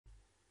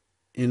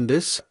In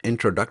this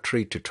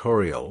introductory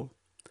tutorial,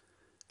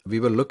 we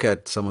will look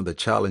at some of the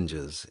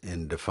challenges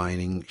in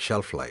defining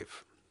shelf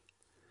life.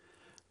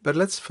 But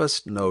let's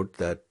first note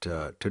that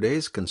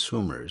today's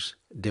consumers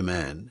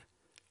demand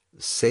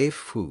safe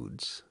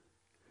foods.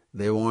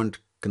 They want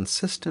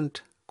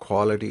consistent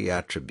quality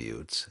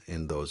attributes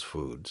in those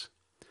foods,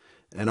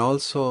 and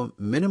also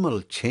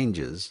minimal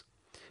changes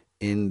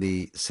in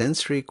the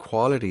sensory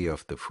quality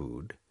of the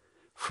food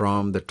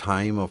from the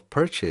time of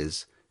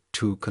purchase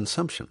to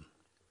consumption.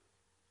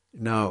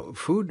 Now,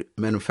 food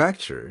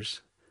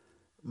manufacturers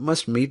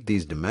must meet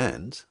these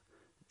demands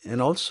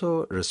and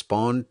also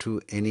respond to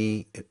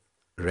any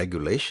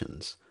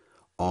regulations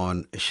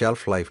on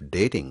shelf life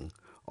dating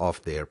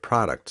of their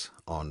products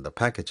on the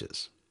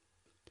packages.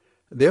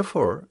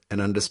 Therefore, an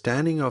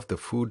understanding of the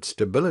food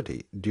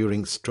stability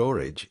during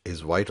storage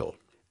is vital,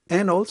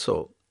 and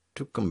also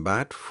to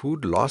combat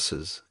food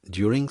losses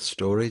during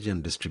storage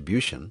and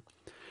distribution.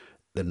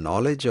 The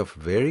knowledge of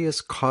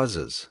various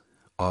causes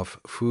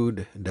of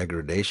food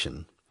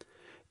degradation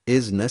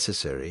is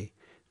necessary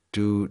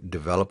to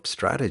develop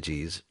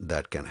strategies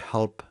that can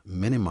help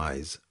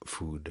minimize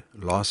food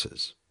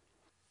losses.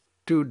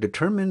 To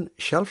determine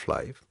shelf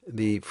life,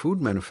 the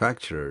food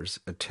manufacturers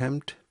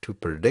attempt to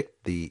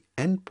predict the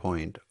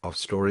endpoint of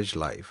storage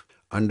life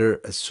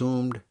under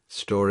assumed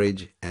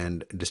storage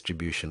and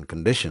distribution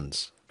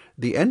conditions.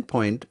 The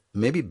endpoint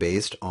may be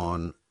based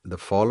on the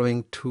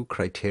following two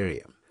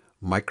criteria: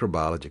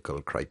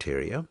 microbiological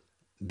criteria.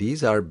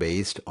 These are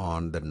based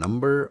on the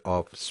number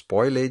of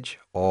spoilage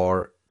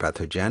or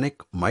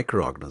pathogenic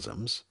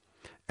microorganisms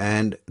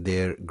and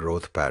their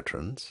growth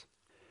patterns,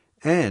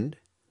 and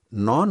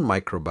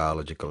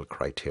non-microbiological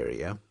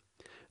criteria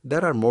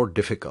that are more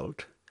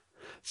difficult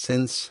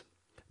since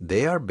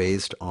they are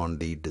based on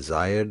the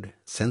desired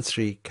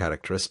sensory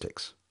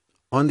characteristics.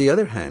 On the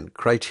other hand,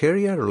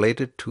 criteria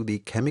related to the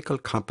chemical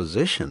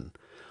composition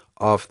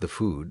of the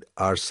food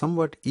are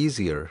somewhat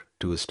easier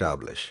to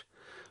establish.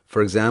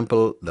 For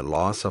example, the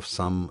loss of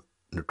some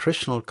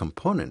nutritional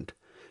component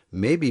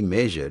may be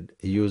measured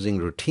using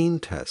routine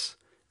tests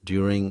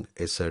during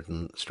a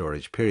certain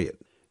storage period.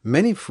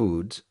 Many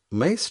foods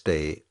may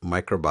stay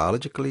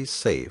microbiologically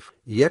safe,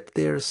 yet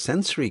their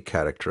sensory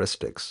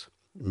characteristics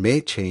may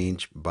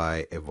change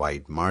by a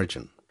wide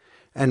margin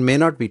and may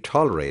not be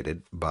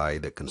tolerated by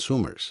the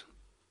consumers.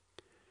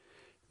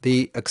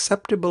 The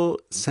acceptable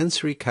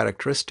sensory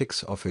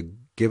characteristics of a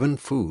given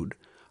food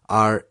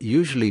are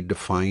usually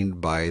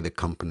defined by the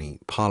company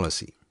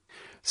policy.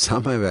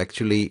 Some have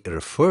actually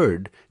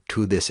referred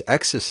to this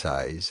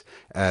exercise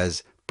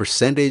as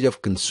percentage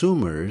of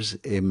consumers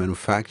a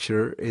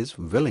manufacturer is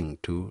willing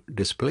to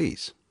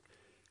displease.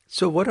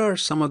 So what are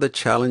some of the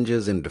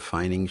challenges in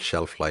defining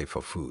shelf life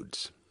of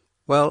foods?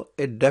 Well,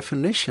 a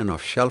definition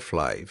of shelf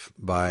life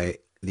by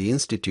the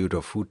Institute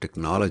of Food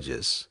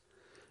Technologists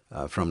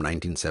from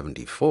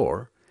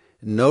 1974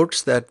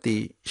 notes that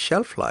the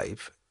shelf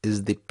life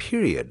is the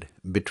period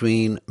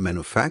between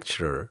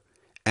manufacturer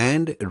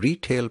and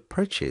retail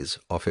purchase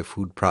of a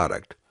food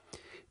product,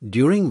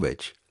 during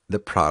which the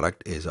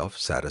product is of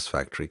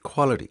satisfactory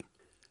quality.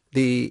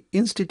 The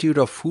Institute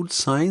of Food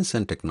Science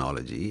and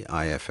Technology,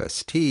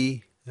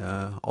 IFST,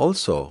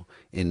 also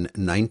in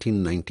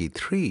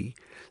 1993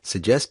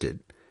 suggested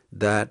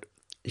that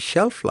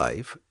shelf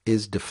life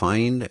is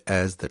defined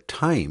as the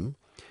time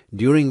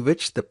during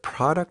which the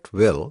product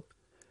will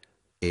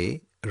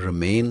A.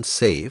 remain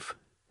safe,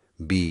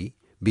 B.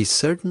 be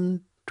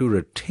certain to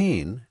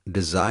retain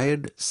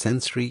desired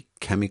sensory,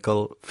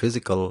 chemical,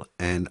 physical,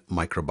 and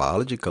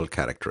microbiological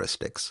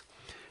characteristics,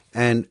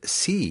 and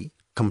C.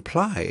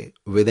 comply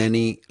with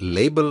any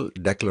label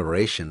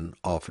declaration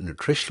of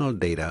nutritional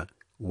data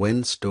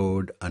when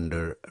stored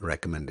under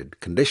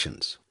recommended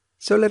conditions.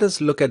 So let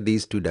us look at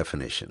these two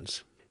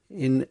definitions.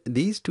 In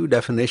these two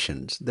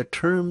definitions, the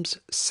terms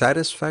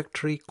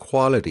satisfactory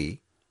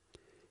quality,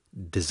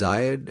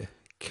 desired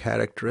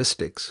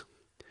characteristics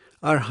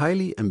are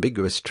highly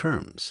ambiguous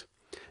terms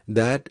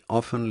that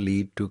often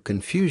lead to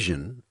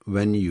confusion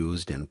when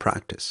used in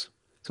practice.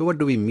 So what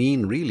do we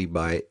mean really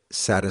by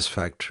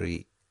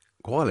satisfactory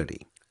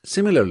quality?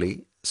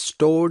 Similarly,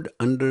 stored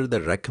under the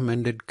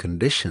recommended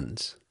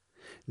conditions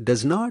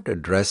does not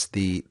address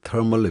the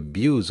thermal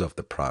abuse of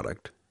the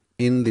product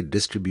in the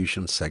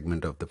distribution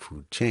segment of the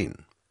food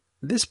chain.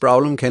 This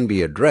problem can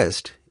be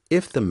addressed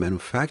if the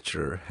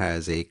manufacturer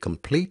has a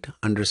complete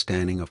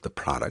understanding of the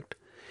product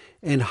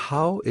and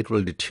how it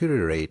will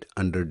deteriorate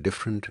under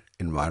different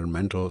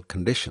environmental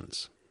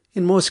conditions.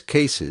 In most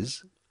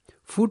cases,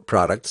 food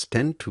products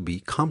tend to be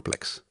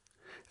complex,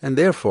 and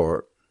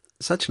therefore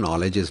such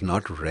knowledge is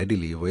not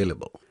readily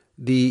available.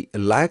 The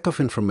lack of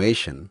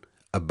information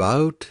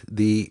about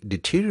the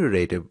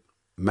deteriorative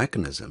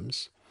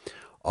mechanisms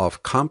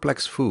of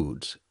complex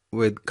foods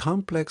with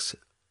complex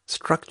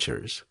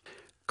structures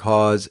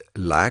cause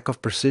lack of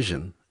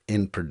precision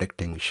in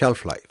predicting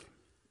shelf life.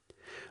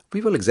 We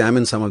will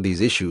examine some of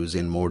these issues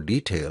in more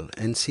detail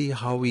and see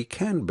how we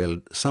can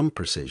build some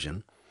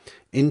precision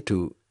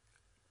into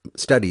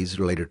studies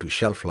related to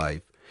shelf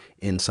life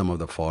in some of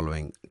the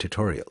following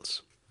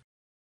tutorials.